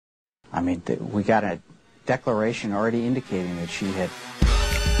I mean, we got a declaration already indicating that she had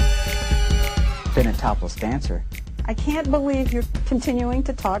been a topless dancer. I can't believe you're continuing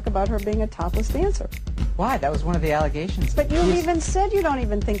to talk about her being a topless dancer. Why? That was one of the allegations. But you even said you don't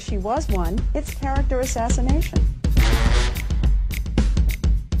even think she was one. It's character assassination.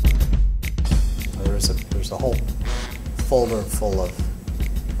 There's a whole folder full of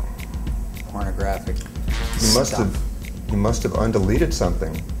pornographic stuff. You must have undeleted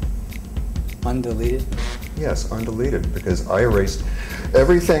something. Undeleted? Yes, undeleted, because I erased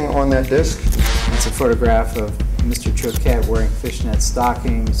everything on that disk. It's a photograph of Mr. Choquette wearing fishnet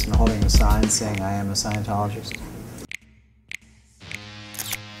stockings and holding a sign saying, "I am a Scientologist."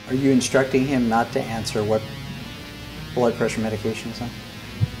 Are you instructing him not to answer what blood pressure medication is on?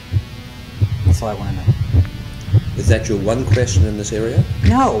 That's all I want to know. Is that your one question in this area?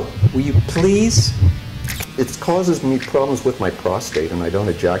 No. Will you please? It causes me problems with my prostate, and I don't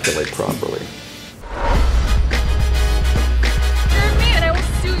ejaculate properly. Serve me and I will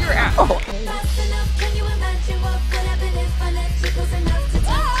sue your ass. Oh.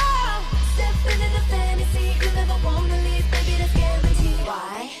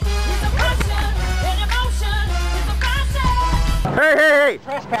 Hey, hey, hey!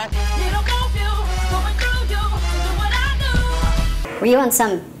 Trespass. Were you on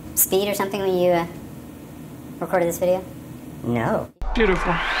some speed or something when you recorded this video? No.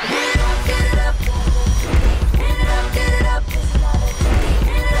 Beautiful.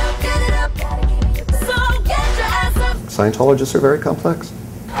 Scientologists are very complex.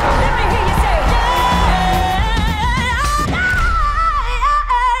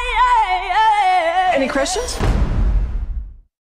 Any questions?